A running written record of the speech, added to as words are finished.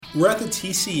We're at the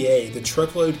TCA, the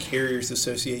Truckload Carriers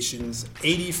Association's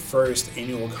 81st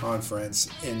annual conference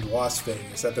in Las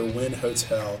Vegas at the Wynn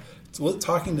Hotel,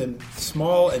 talking to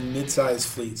small and mid-sized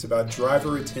fleets about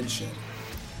driver retention,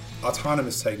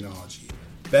 autonomous technology,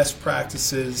 best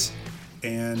practices,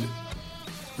 and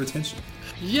retention.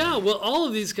 Yeah, well, all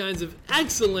of these kinds of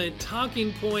excellent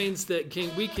talking points that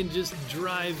we can just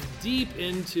drive deep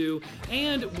into.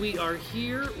 And we are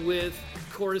here with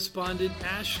correspondent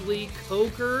Ashley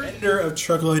Coker, editor of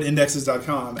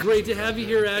TruckloadIndexes.com. Great to have you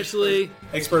here, Ashley.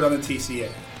 Expert on the TCA.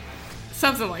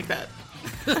 Something like that.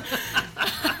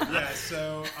 Yeah,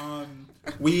 so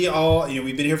we all,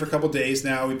 we've been here for a couple days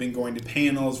now. We've been going to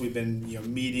panels. We've been,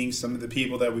 meeting some of the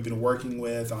people that we've been working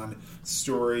with on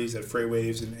stories at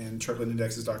Freightwaves and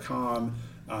TruckloadIndexes.com.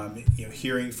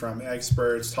 Hearing from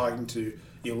experts, talking to,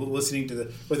 listening to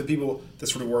the people that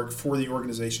sort of work for the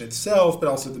organization itself, but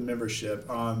also the membership.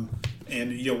 And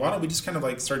why don't we just kind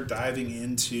of start diving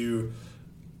into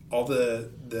all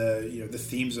the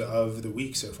themes of the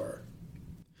week so far?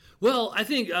 Well, I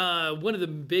think one of the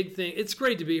big things, it's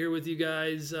great to be here with you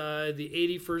guys. The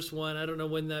 81st one, I don't know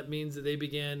when that means that they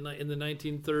began in the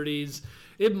 1930s.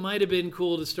 It might have been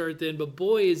cool to start then, but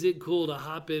boy, is it cool to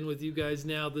hop in with you guys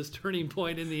now, this turning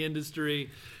point in the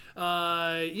industry.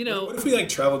 What if we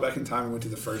traveled back in time and went to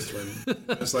the first one,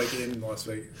 just in Las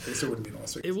Vegas? I guess it wouldn't be in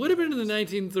Las Vegas. It would have been in the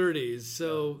 1930s.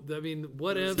 So,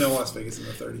 what if? There's no Las Vegas in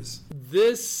the 30s.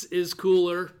 This is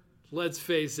cooler. Let's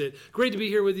face it. Great to be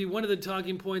here with you. One of the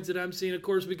talking points that I'm seeing, of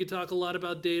course, we could talk a lot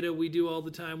about data. We do all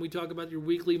the time. We talk about your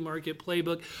weekly market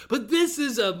playbook. But this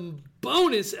is a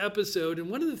bonus episode. And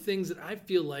one of the things that I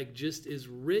feel like just is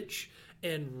rich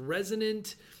and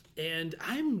resonant, and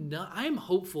I'm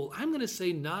hopeful, I'm going to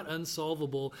say not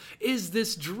unsolvable, is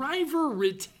this driver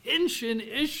retention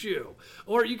issue.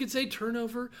 Or you could say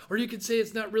turnover, or you could say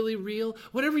it's not really real.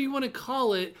 Whatever you want to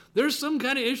call it, there's some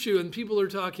kind of issue, and people are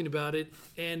talking about it,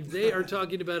 and they are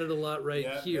talking about it a lot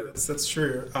here. That's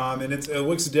true. And it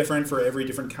looks different for every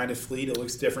different kind of fleet. It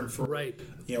looks different for,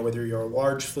 whether you're a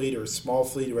large fleet or a small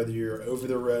fleet, whether you're over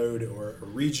the road or a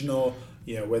regional,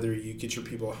 whether you get your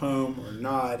people home or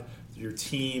not, your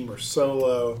team or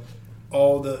solo,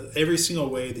 every single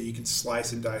way that you can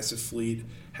slice and dice a fleet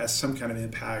has some kind of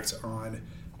impact on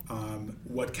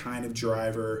what kind of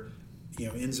driver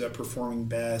ends up performing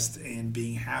best and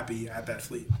being happy at that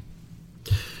fleet.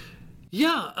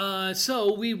 Yeah,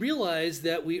 so we realize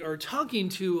that we are talking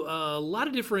to a lot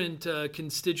of different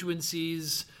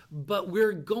constituencies, but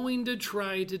we're going to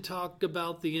try to talk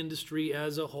about the industry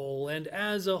as a whole. And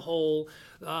as a whole,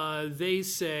 they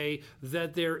say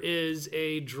that there is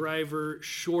a driver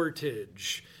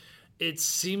shortage. It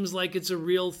seems like it's a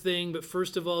real thing, but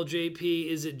first of all, JP,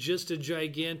 is it just a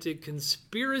gigantic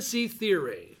conspiracy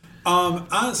theory?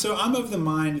 So I'm of the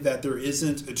mind that there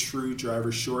isn't a true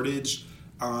driver shortage.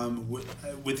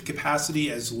 With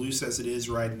capacity as loose as it is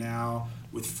right now,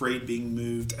 with freight being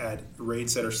moved at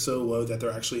rates that are so low that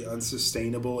they're actually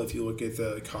unsustainable if you look at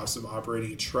the cost of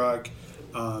operating a truck.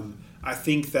 I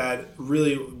think that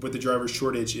really what the driver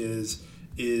shortage is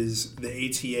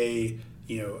the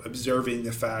ATA, observing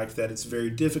the fact that it's very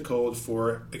difficult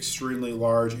for extremely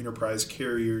large enterprise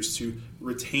carriers to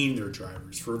retain their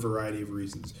drivers for a variety of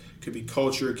reasons. It could be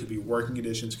culture, it could be working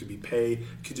conditions, it could be pay,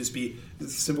 it could just be the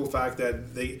simple fact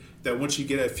that once you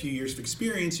get a few years of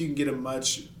experience, you can get a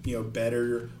much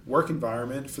better work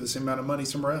environment for the same amount of money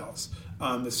somewhere else.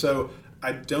 So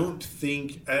I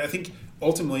think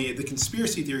ultimately the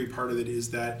conspiracy theory part of it is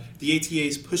that the ATA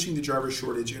is pushing the driver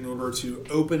shortage in order to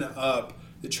open up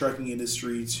the trucking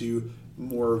industry to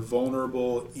more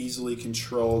vulnerable, easily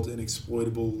controlled, and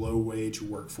exploitable low-wage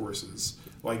workforces,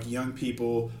 like young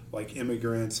people, like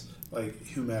immigrants, like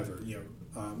whomever,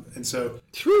 and so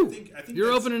true. I think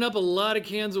you're opening up a lot of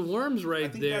cans of worms there.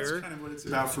 That's kind of what it's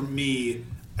about for me.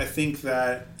 I think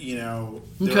that there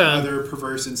are other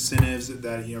perverse incentives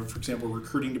that for example,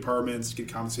 recruiting departments get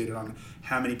compensated on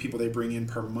how many people they bring in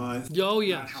per month,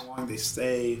 not how long they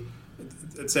stay,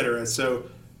 etc. So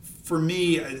for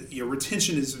me,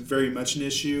 retention is very much an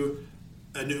issue.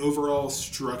 An overall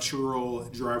structural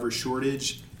driver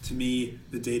shortage, to me,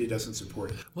 the data doesn't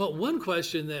support it. Well, one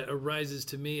question that arises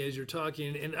to me as you're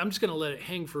talking, and I'm just going to let it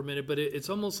hang for a minute, but it's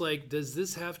almost like, does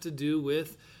this have to do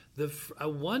with I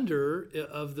wonder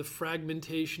of the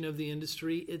fragmentation of the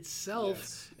industry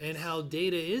itself, and how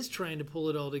data is trying to pull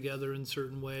it all together in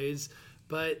certain ways,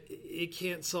 but it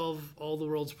can't solve all the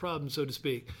world's problems, so to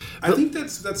speak. I think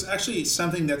that's actually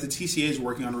something that the TCA is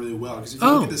working on really well, because if you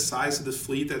look at the size of the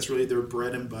fleet, that's really their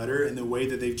bread and butter, and the way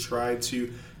that they've tried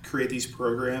to create these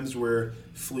programs where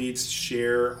fleets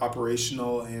share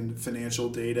operational and financial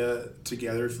data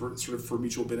together for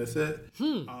mutual benefit.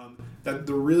 That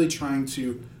they're really trying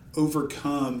to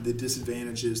overcome the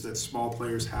disadvantages that small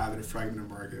players have in a fragmented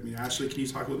market. I mean, Ashley, can you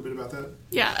talk a little bit about that?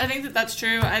 Yeah, I think that that's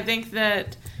true. I think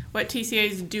that what TCA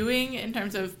is doing in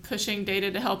terms of pushing data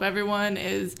to help everyone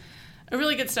is a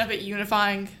really good step at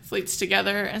unifying fleets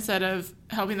together instead of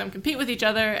helping them compete with each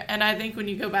other. And I think when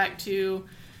you go back to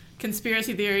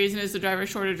conspiracy theories and is the driver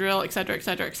shortage real, et cetera, et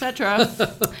cetera, et cetera,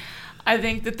 I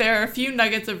think that there are a few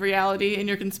nuggets of reality in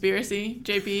your conspiracy,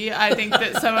 JP. I think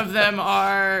that some of them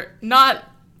are not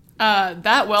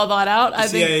that well thought out. The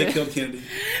CIA killed Kennedy.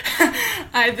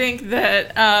 I think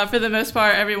that for the most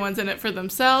part, everyone's in it for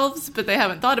themselves, but they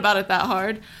haven't thought about it that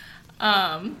hard.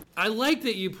 I like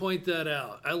that you point that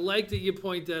out.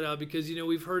 Because,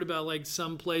 we've heard about like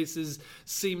some places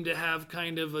seem to have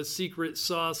kind of a secret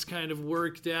sauce kind of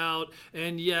worked out.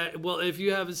 And yet, well, if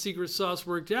you have a secret sauce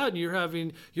worked out and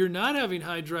you're not having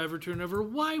high driver turnover,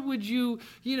 why would you,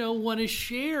 want to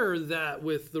share that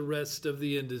with the rest of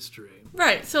the industry?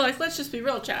 Right. So let's just be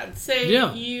real, Chad. Say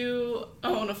you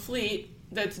own a fleet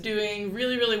that's doing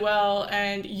really, really well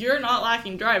and you're not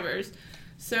lacking drivers.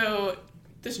 So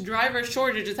this driver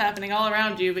shortage is happening all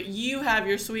around you, but you have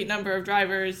your sweet number of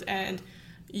drivers and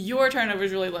your turnover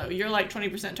is really low. You're like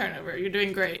 20% turnover. You're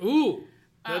doing great. Ooh,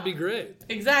 that'd be great.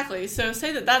 Exactly. So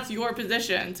say that that's your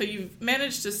position. So you've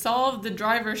managed to solve the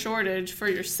driver shortage for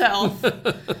yourself.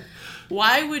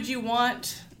 Why would you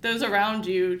want those around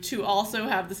you to also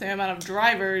have the same amount of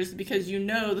drivers, because you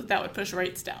know that would push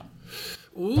rates down?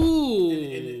 Ooh.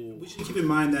 And we should keep in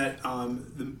mind that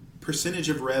the percentage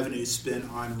of revenue spent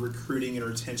on recruiting and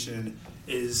retention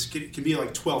can be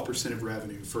like 12% of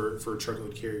revenue for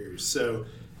truckload carriers. So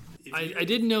I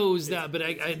didn't know it was that, but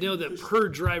I know that per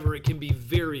driver it can be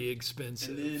very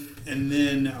expensive. And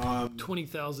then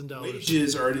 $20,000.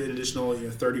 Wages are an additional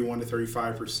 31 to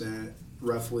 35%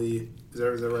 roughly. Is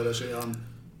that right, Ashley?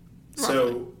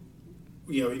 So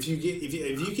if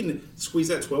you can squeeze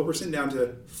that 12% down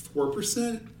to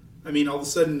 4%. I mean, all of a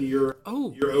sudden your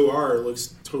OR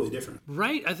looks totally different.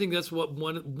 Right. I think that's what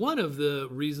one of the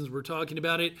reasons we're talking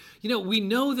about it. We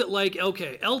know that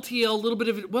LTL, a little bit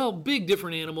of it, big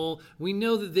different animal. We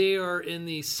know that they are in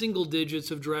the single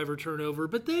digits of driver turnover,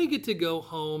 but they get to go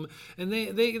home and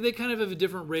they kind of have a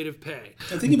different rate of pay.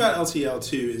 The thing about LTL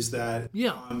too is that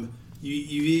you've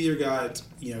either got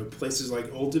places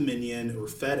like Old Dominion or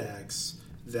FedEx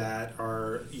that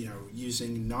are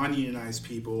using non-unionized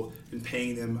people and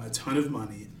paying them a ton of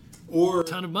money, or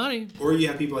you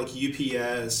have people like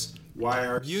UPS,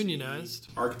 YRC,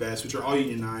 unionized, ArcBest, which are all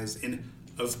unionized, and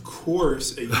of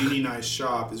course a unionized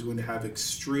shop is going to have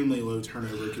extremely low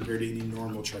turnover compared to any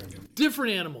normal trucking company.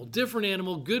 Different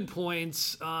animal. Good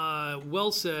points.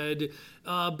 Well said.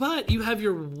 But you have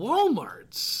your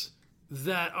Walmarts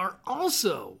that are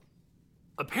also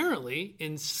apparently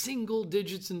in single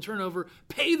digits in turnover,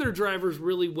 pay their drivers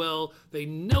really well. They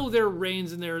know their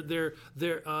reins and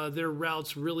their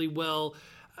routes really well.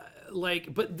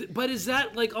 But is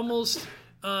that like almost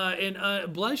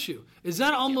bless you? Is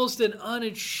that almost an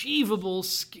unachievable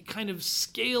kind of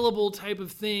scalable type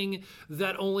of thing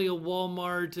that only a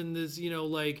Walmart and this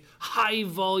high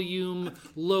volume,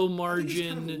 low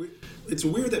margin? It's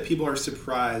weird that people are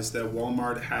surprised that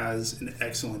Walmart has an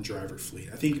excellent driver fleet.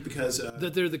 I think because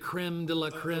that they're the creme de la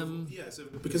creme. So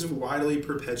because of widely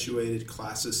perpetuated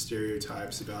classist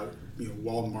stereotypes about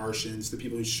Walmartians, the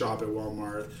people who shop at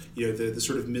Walmart, the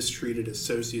sort of mistreated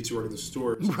associates who work in the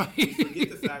stores. Right.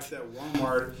 Forget the fact that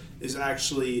Walmart is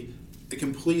actually a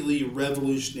completely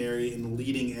revolutionary and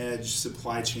leading edge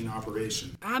supply chain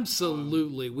operation.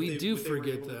 Absolutely, we do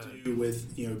forget that.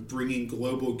 With bringing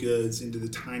global goods into the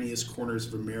tiniest corners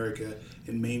of America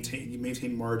and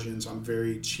maintain margins on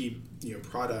very cheap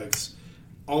products,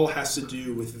 all has to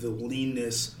do with the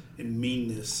leanness and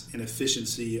meanness and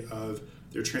efficiency of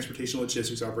their transportation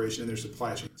logistics operation and their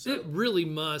supply chain. So, it really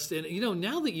must. And,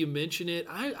 now that you mention it,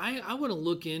 I want to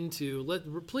look into,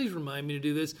 please remind me to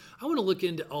do this, I want to look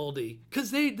into Aldi,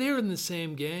 because they're in the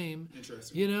same game.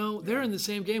 Interesting. They're in the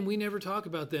same game. We never talk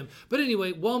about them. But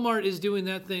anyway, Walmart is doing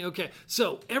that thing. Okay,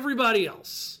 so everybody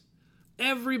else.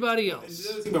 And the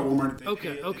other thing about Walmart,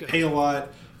 they pay a lot.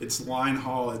 It's line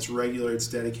haul. It's regular. It's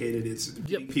dedicated. It's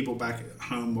getting people back at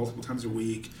home multiple times a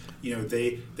week.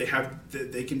 They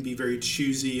can be very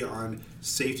choosy on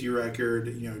safety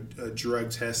record.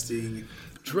 Drug testing.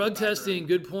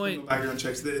 Good point. Background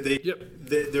checks.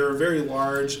 They're a very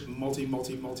large,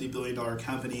 multi-billion-dollar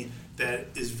company that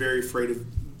is very afraid of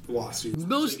lawsuits.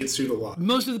 Most they get sued a lot.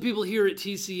 Most of the people here at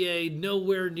TCA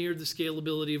nowhere near the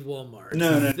scalability of Walmart.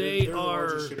 No, they they're are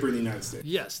the largest shipper in the United States.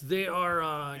 Yes, they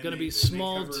are going to be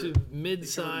small to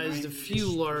mid-sized, a few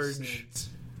large.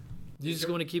 You just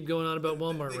want to keep going on about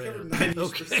Walmart, They cover right?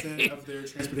 90% of their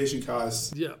transportation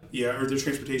costs. Yeah, or their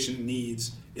transportation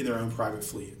needs in their own private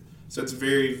fleet. So it's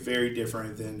very, very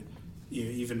different than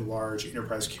even large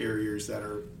enterprise carriers that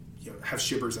are have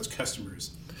shippers as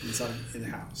customers inside in the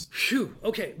house. Phew.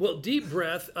 Okay. Well, deep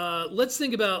breath. Let's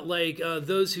think about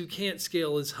those who can't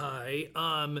scale as high.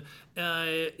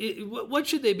 What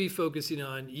should they be focusing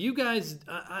on? You guys,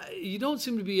 you don't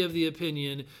seem to be of the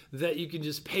opinion that you can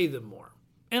just pay them more.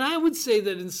 And I would say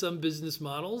that in some business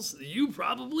models, you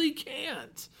probably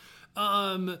can't.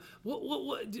 But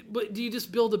do you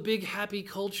just build a big happy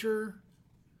culture?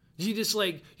 Does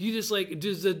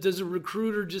a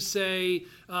recruiter just say,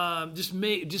 just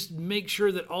make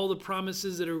sure that all the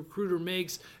promises that a recruiter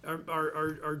makes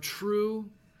are true?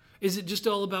 Is it just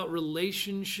all about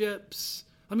relationships?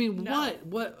 I mean, No.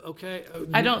 what? Okay.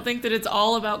 I don't think that it's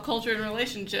all about culture and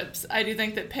relationships. I do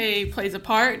think that pay plays a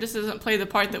part. It just doesn't play the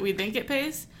part that we think it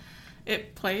plays.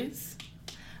 It plays.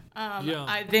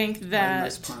 I think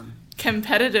that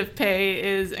competitive pay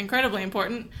is incredibly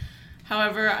important.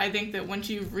 However, I think that once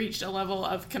you've reached a level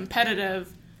of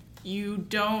competitive, you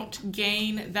don't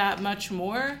gain that much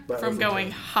more from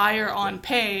going higher on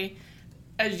pay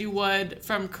as you would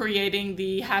from creating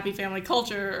the happy family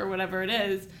culture or whatever it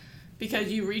is,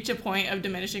 because you reach a point of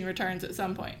diminishing returns at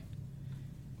some point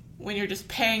when you're just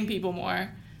paying people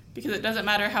more, because it doesn't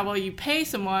matter how well you pay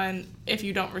someone if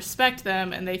you don't respect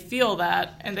them and they feel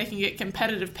that, and they can get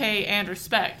competitive pay and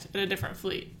respect at a different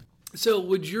fleet. So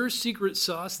would your secret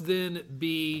sauce then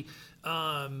be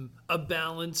a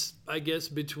balance, I guess,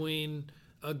 between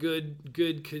a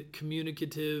good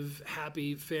communicative,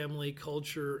 happy family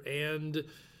culture and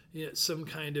some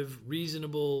kind of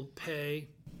reasonable pay?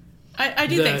 I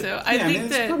do think so. I think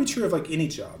that's probably true of any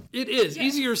job. It is. Yeah.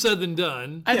 Easier said than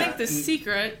done. I think the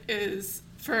secret is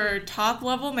for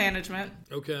top-level management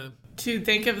to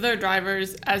think of their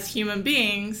drivers as human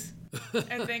beings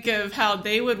and think of how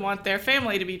they would want their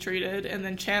family to be treated and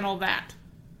then channel that.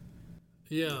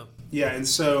 Yeah. Yeah, and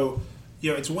so,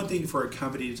 it's one thing for a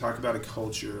company to talk about a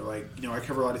culture. I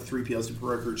cover a lot of 3PLs and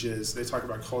brokerages. They talk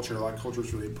about culture. A lot of culture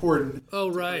is really important.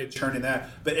 Oh, right. Turning that.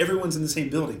 But everyone's in the same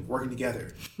building, working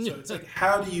together. So it's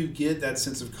how do you get that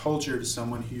sense of culture to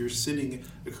someone who you're sitting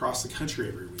across the country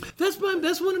every week? That's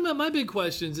one of my big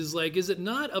questions is it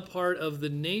not a part of the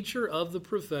nature of the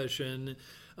profession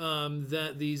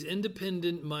that these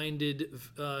independent-minded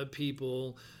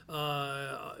people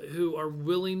who are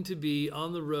willing to be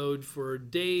on the road for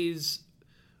days,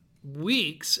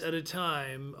 weeks at a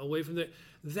time away from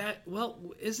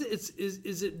is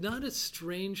it not a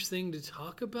strange thing to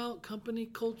talk about company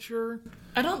culture?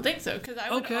 I don't think so, because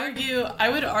I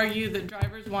would argue that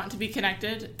drivers want to be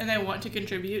connected and they want to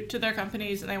contribute to their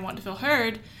companies and they want to feel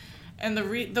heard. And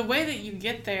the way that you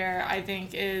get there, I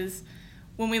think, is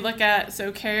when we look at,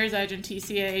 Carriers Edge and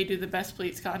TCA do the Best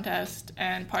Fleets contest,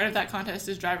 and part of that contest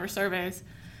is driver surveys.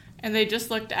 And they just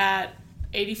looked at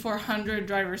 8,400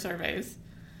 driver surveys.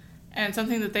 And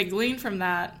something that they gleaned from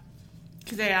that,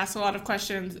 because they asked a lot of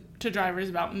questions to drivers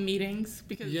about meetings,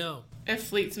 because if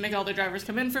fleets make all their drivers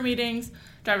come in for meetings,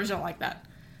 drivers don't like that.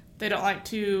 They don't like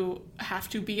to have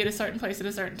to be at a certain place at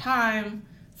a certain time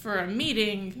for a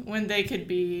meeting when they could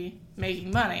be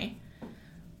making money.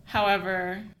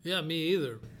 However, me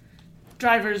either.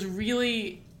 Drivers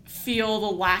really feel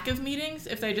the lack of meetings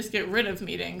if they just get rid of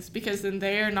meetings, because then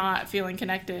they are not feeling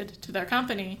connected to their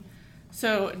company.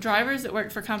 So drivers that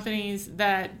work for companies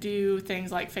that do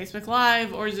things like Facebook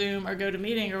Live or Zoom or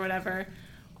GoToMeeting or whatever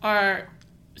are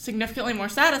significantly more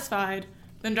satisfied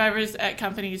than drivers at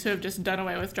companies who have just done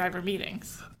away with driver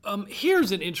meetings.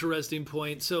 Here's an interesting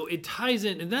point. So it ties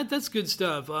in, and that's good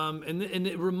stuff. And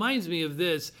it reminds me of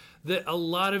this, that a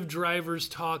lot of drivers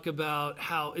talk about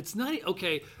how it's not,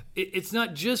 it's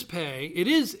not just pay. It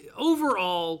is,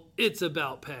 overall, it's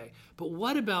about pay. But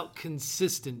what about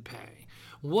consistent pay?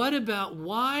 What about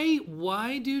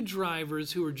why do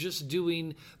drivers who are just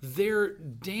doing their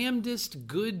damnedest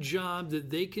good job that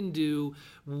they can do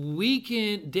week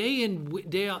in,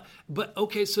 day out, but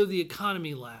so the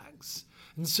economy lags.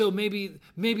 And so maybe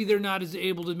they're not as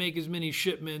able to make as many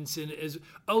shipments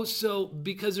so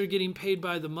because they're getting paid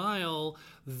by the mile,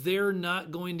 they're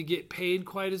not going to get paid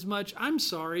quite as much. I'm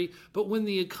sorry, but when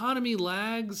the economy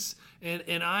lags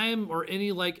and I'm or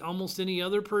almost any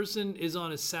other person is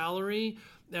on a salary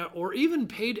or even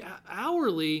paid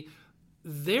hourly,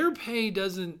 their pay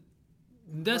doesn't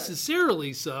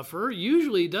necessarily suffer,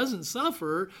 usually doesn't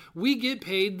suffer, we get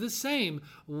paid the same.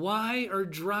 Why are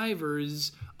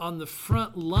drivers on the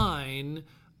front line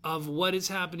of what is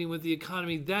happening with the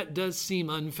economy? That does seem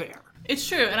unfair. It's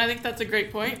true, and I think that's a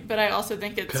great point, but I also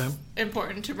think it's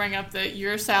important to bring up that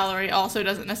your salary also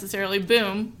doesn't necessarily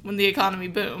boom when the economy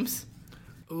booms.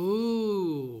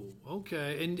 Ooh,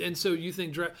 okay. And so you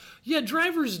think,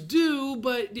 drivers do,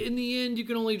 but in the end, you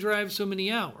can only drive so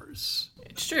many hours.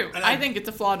 It's true. I think it's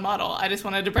a flawed model. I just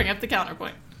wanted to bring up the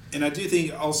counterpoint. And I do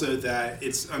think also that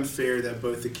it's unfair that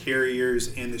both the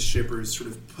carriers and the shippers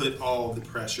sort of put all the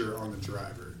pressure on the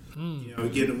driver.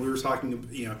 Again, we were talking,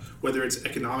 whether it's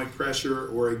economic pressure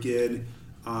or, again,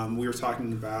 we were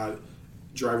talking about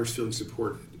drivers feeling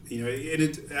supported. And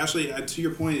it actually, to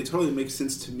your point, it totally makes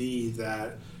sense to me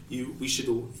that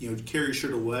carriers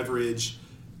should leverage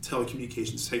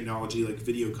telecommunications technology like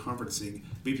video conferencing.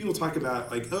 I mean, people talk about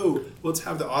let's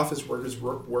have the office workers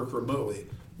work remotely.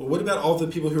 Well, what about all the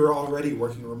people who are already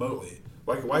working remotely?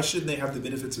 Like, why shouldn't they have the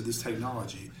benefits of this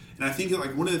technology? And I think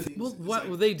one of the things.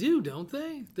 Well, they do, don't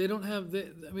they? They don't have.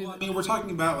 We're talking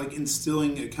about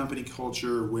instilling a company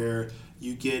culture where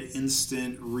you get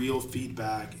instant, real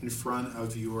feedback in front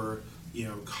of your,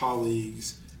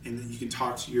 colleagues, and then you can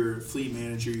talk to your fleet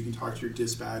manager, you can talk to your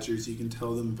dispatchers, you can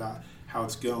tell them about how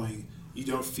it's going. You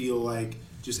don't feel like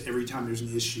just every time there's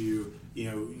an issue,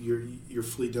 your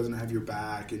fleet doesn't have your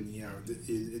back, and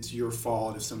it's your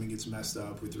fault if something gets messed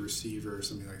up with the receiver or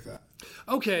something like that.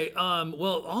 Okay,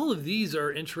 well, all of these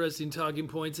are interesting talking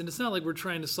points, and it's not like we're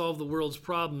trying to solve the world's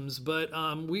problems, but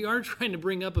we are trying to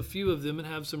bring up a few of them and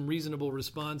have some reasonable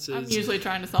responses. I'm usually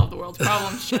trying to solve the world's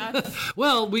problems, Chad.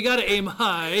 Well, we got to aim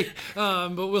high,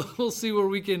 but we'll see where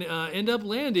we can end up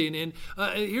landing. And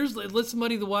let's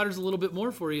muddy the waters a little bit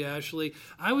more for you, Ashley.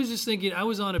 I was just thinking, I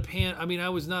was on a panel. I mean, I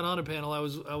was not on a panel. I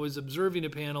was observing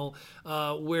a panel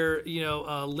where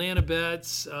Lana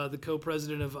Betts, the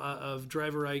co-president of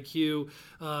Driver IQ.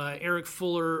 Eric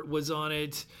Fuller was on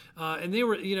it, and they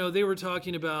were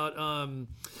talking about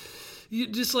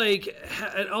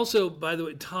and also, by the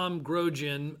way, Tom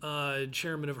Grosjean,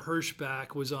 chairman of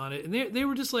Hirschbach, was on it, and they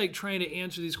were just trying to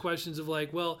answer these questions of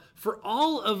for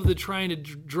all of the trying to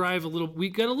drive a little, we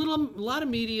got a lot of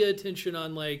media attention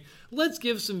on let's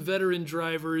give some veteran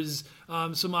drivers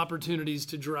some opportunities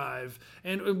to drive,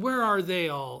 and where are they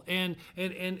all, and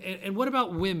what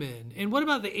about women, and what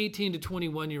about the 18 to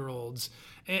 21 year olds?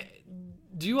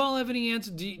 Do you all have any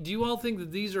answer? Do you all think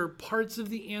that these are parts of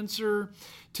the answer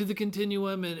to the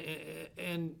continuum,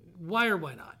 and why or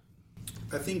why not?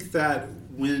 I think that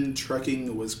when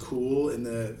trucking was cool in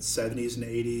the 70s and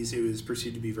 80s, it was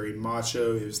perceived to be very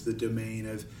macho. It was the domain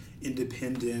of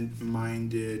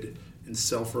independent-minded and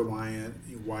self-reliant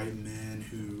white men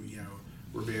who,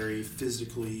 were very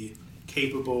physically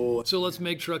capable. So let's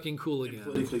make trucking cool again.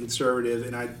 Politically conservative,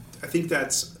 and I think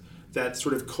that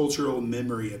sort of cultural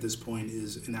memory at this point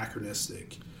is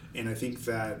anachronistic, and I think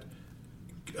that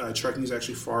trucking is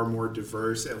actually far more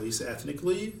diverse, at least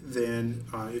ethnically, than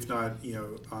if not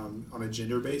on a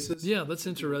gender basis. Yeah, that's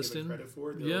interesting. Credit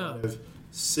for it. There are a lot of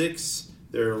Sikhs,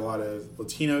 there are a lot of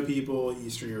Latino people,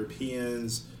 Eastern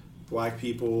Europeans, Black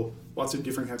people, lots of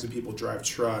different kinds of people drive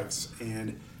trucks,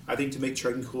 and I think to make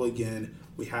trucking cool again,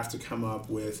 we have to come up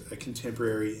with a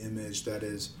contemporary image that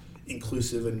is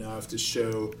inclusive enough to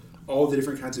show all the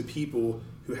different kinds of people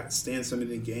who stand something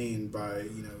to gain by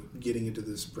getting into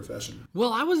this profession.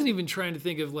 Well, I wasn't even trying to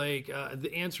think of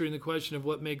the answering the question of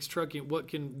what makes trucking,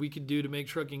 we could do to make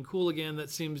trucking cool again. That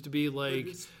seems to be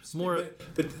more,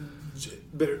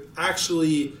 but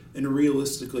actually and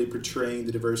realistically portraying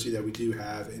the diversity that we do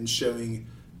have and showing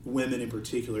women in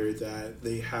particular that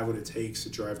they have what it takes to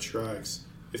drive trucks.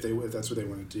 If that's what they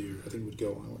want to do, I think it would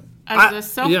go a long way. As a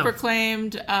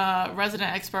self-proclaimed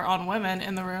resident expert on women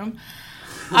in the room,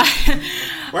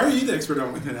 why are you the expert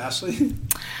on women, Ashley?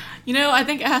 I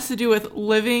think it has to do with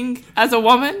living as a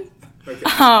woman. Okay.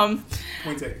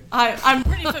 Point taken. I'm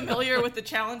pretty familiar with the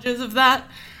challenges of that.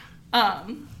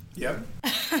 Yep.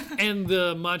 And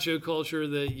the macho culture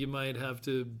that you might have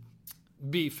to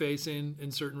be facing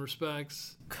in certain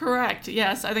respects. Correct.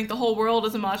 Yes, I think the whole world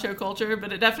is a macho culture,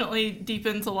 but it definitely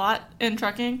deepens a lot in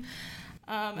trucking.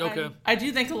 Okay. I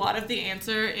do think a lot of the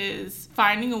answer is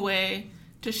finding a way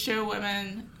to show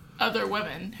women other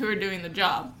women who are doing the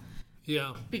job.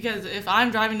 Yeah. Because if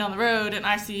I'm driving down the road and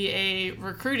I see a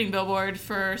recruiting billboard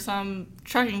for some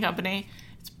trucking company,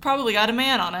 it's probably got a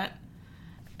man on it.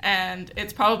 And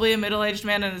it's probably a middle-aged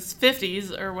man in his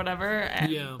 50s or whatever.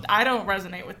 And I don't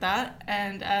resonate with that.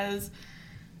 And as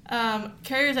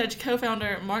Carrier's Edge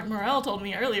co-founder Mark Morrell told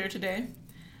me earlier today,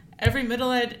 every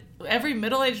middle-aged every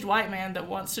middle-aged white man that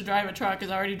wants to drive a truck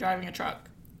is already driving a truck.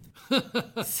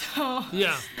 So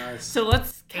yeah. Nice. So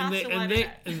let's And cast a wider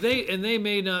net. they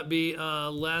may not be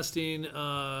lasting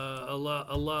a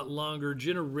lot longer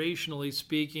generationally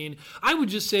speaking. I would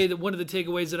just say that one of the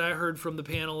takeaways that I heard from the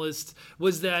panelists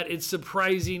was that it's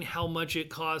surprising how much it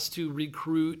costs to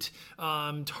recruit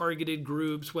targeted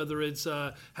groups, whether it's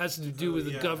has to do with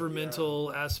the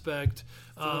governmental aspect.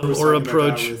 Or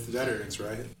approach with veterans,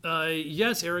 right?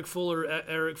 Yes, Eric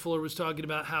Fuller was talking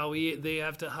about how they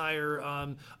have to hire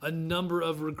a number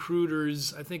of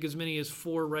recruiters. I think as many as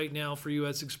 4 right now for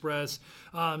U.S. Express.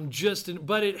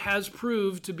 But it has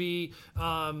proved to be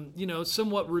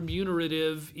somewhat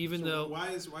remunerative, even though. Why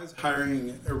is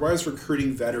hiring or why is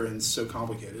recruiting veterans so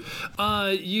complicated?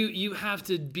 You have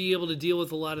to be able to deal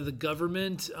with a lot of the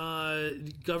government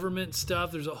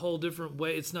stuff. There's a whole different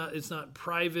way. It's not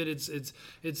private.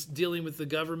 It's dealing with the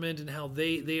government and how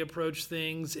they approach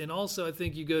things. And also, I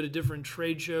think you go to different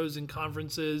trade shows and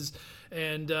conferences,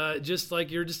 and just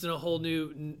like you're just in a whole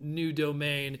new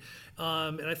domain.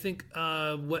 And I think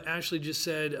what Ashley just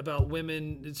said about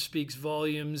women, it speaks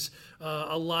volumes.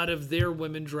 A lot of their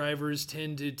women drivers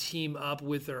tend to team up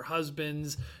with their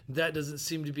husbands. That doesn't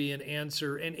seem to be an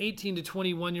answer. And 18 to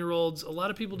 21-year-olds, a lot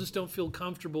of people just don't feel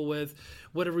comfortable with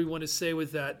whatever we want to say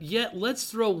with that. Yet,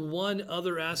 let's throw one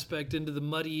other aspect into the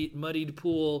muddied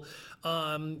pool.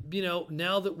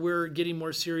 Now that we're getting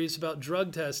more serious about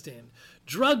drug testing.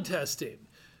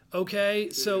 Okay,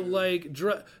 so like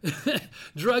drug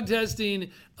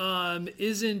testing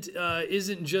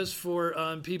isn't just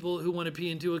for people who want to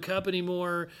pee into a cup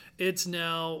anymore. It's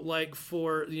now like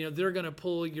for they're going to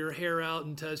pull your hair out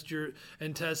and test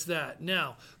that.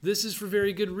 Now, this is for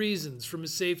very good reasons, from a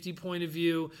safety point of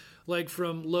view, like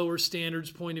from lower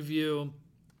standards point of view.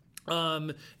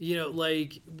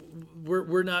 Like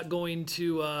we're not going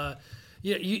to.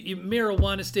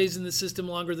 Marijuana stays in the system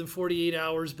longer than 48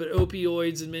 hours, but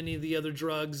opioids and many of the other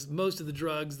drugs, most of the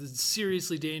drugs, the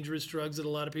seriously dangerous drugs that a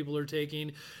lot of people are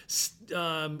taking,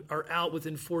 are out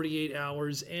within 48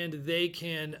 hours, and they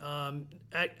can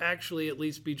actually at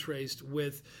least be traced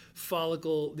with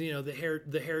follicle,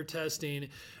 the hair testing.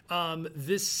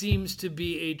 This seems to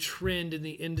be a trend in the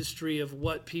industry of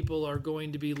what people are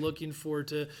going to be looking for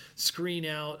to screen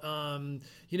out,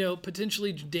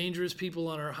 potentially dangerous people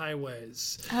on our highways.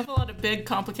 I have a lot of big,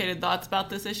 complicated thoughts about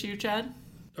this issue, Chad.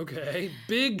 Okay,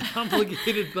 big,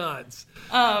 complicated thoughts.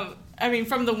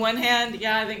 From the one hand,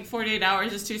 I think 48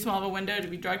 hours is too small of a window to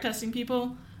be drug testing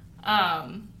people.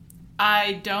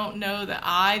 I don't know that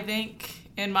I think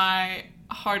in my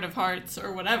heart of hearts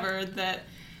or whatever that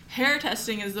hair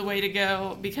testing is the way to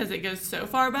go because it goes so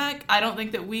far back. I don't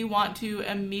think that we want to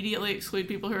immediately exclude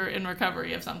people who are in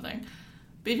recovery of something,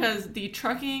 because the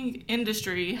trucking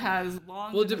industry has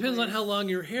long... Well, it depends on how long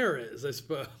your hair is, I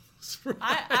suppose.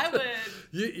 I would...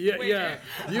 Yeah.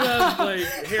 You have like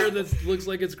hair that looks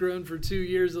like it's grown for 2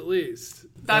 years at least.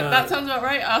 That sounds about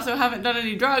right. I also haven't done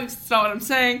any drugs. That's not what I'm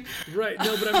saying. Right.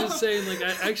 No, but I'm just saying, like,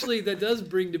 actually, that does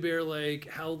bring to bear, like,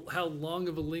 how long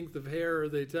of a length of hair are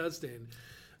they testing?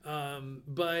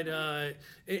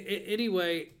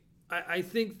 Anyway, I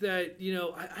think that,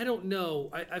 I don't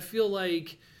know. I feel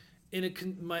like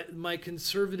my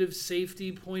conservative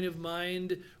safety point of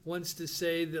mind wants to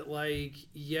say that, like,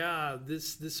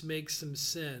 this makes some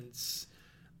sense.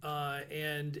 But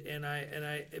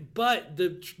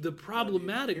the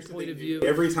problematic point of view.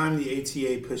 Every time the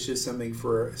ATA pushes something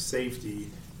for safety,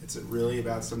 it's really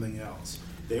about something else.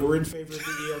 They were in favor of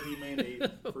the ELD mandate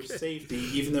for safety,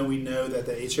 even though we know that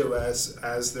the HOS,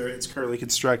 as it's currently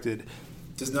constructed,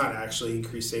 does not actually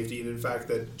increase safety, and in fact,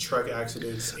 that truck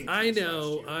accidents. I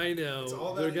know.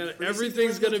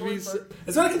 Everything's gonna be.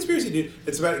 It's not a conspiracy, dude.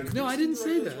 It's about increasing I didn't the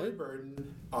say regulatory that.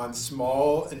 burden on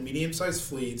small and medium-sized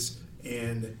fleets,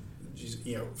 and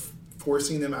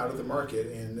forcing them out of the market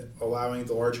and allowing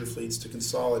the larger fleets to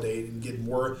consolidate and get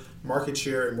more market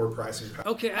share and more pricing power.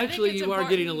 Okay, actually, you are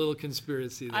getting a little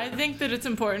conspiracy there. I think that it's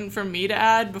important for me to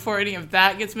add, before any of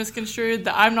that gets misconstrued,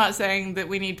 that I'm not saying that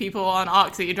we need people on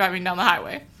Oxy driving down the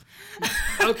highway.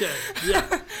 Okay, yeah,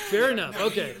 fair enough.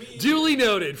 Okay, duly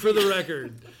noted for the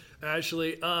record.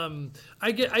 Ashley,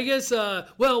 I guess.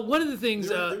 Well, one of the things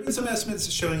there have been some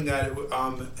estimates showing that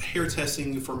hair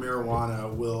testing for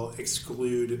marijuana will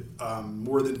exclude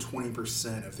more than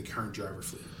 20% of the current driver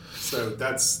fleet. So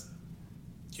that's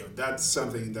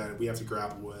something that we have to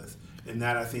grapple with, and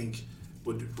that I think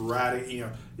would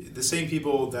the same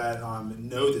people that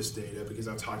know this data, because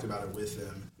I've talked about it with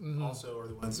them, also are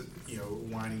the ones that,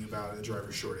 whining about a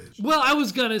driver shortage. Well, I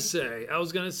was gonna say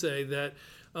that.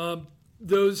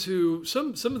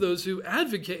 some of those who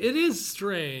advocate, it is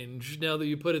strange now that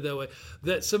you put it that way,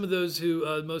 that some of those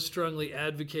who most strongly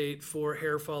advocate for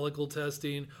hair follicle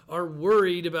testing are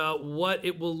worried about what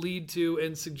it will lead to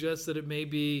and suggest that it may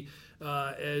be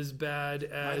as bad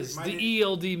as the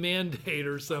ELD mandate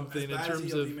or something in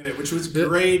terms of mandate, which was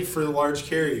great for the large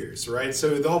carriers, right?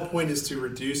 So the whole point is to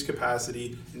reduce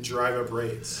capacity and drive up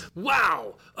rates.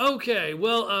 Wow. Okay.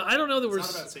 Well, I don't know that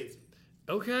It's not about safety.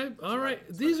 Okay. All right.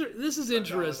 This is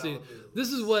interesting.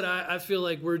 This is what I feel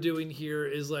like we're doing here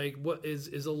is like what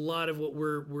is a lot of what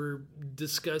we're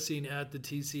discussing at the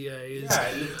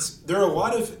TCA. There are a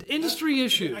lot of industry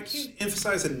issues. I can't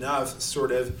emphasize enough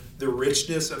sort of the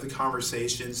richness of the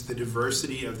conversations, the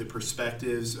diversity of the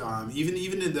perspectives.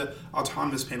 Even in the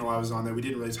autonomous panel I was on that we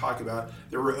didn't really talk about,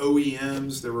 there were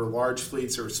OEMs, there were large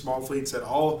fleets, there were small fleets that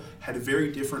all had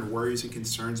very different worries and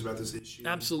concerns about this issue.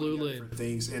 Absolutely. Different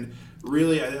things. And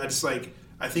really,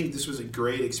 I think this was a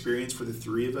great experience for the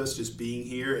three of us just being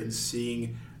here and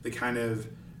seeing the kind of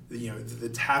the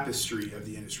tapestry of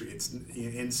the industry.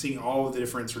 And seeing all of the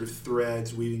different sort of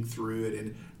threads weaving through it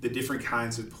and the different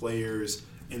kinds of players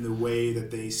and the way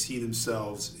that they see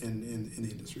themselves in the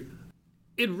industry.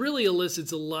 It really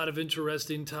elicits a lot of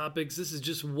interesting topics. This is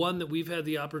just one that we've had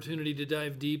the opportunity to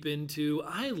dive deep into.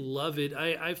 I love it.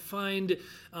 I find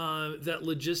that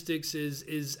logistics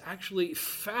is actually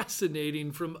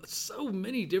fascinating from so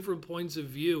many different points of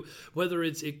view, whether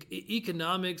it's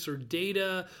economics or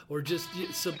data or just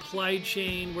supply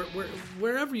chain,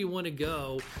 wherever you want to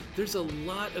go. There's a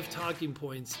lot of talking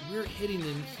points. We're hitting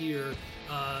them here,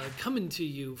 coming to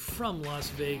you from Las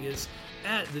Vegas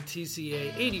at the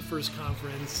TCA 81st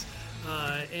Conference,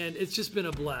 and it's just been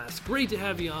a blast. Great to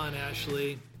have you on,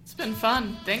 Ashley. It's been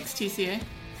fun. Thanks, TCA.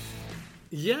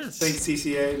 Yes. Thanks,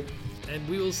 TCA. And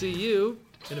we will see you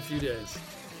in a few days.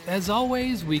 As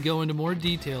always, we go into more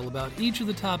detail about each of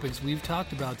the topics we've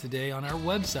talked about today on our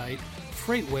website,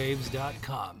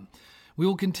 freightwaves.com. We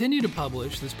will continue to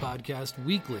publish this podcast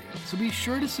weekly, so be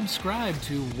sure to subscribe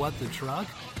to What the Truck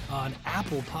on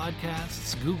Apple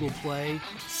Podcasts, Google Play,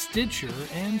 Stitcher,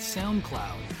 and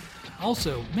SoundCloud.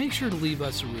 Also, make sure to leave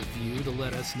us a review to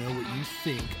let us know what you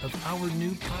think of our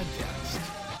new podcast.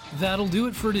 That'll do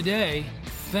it for today.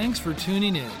 Thanks for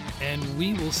tuning in, and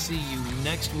we will see you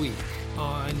next week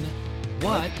on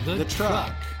What the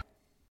Truck.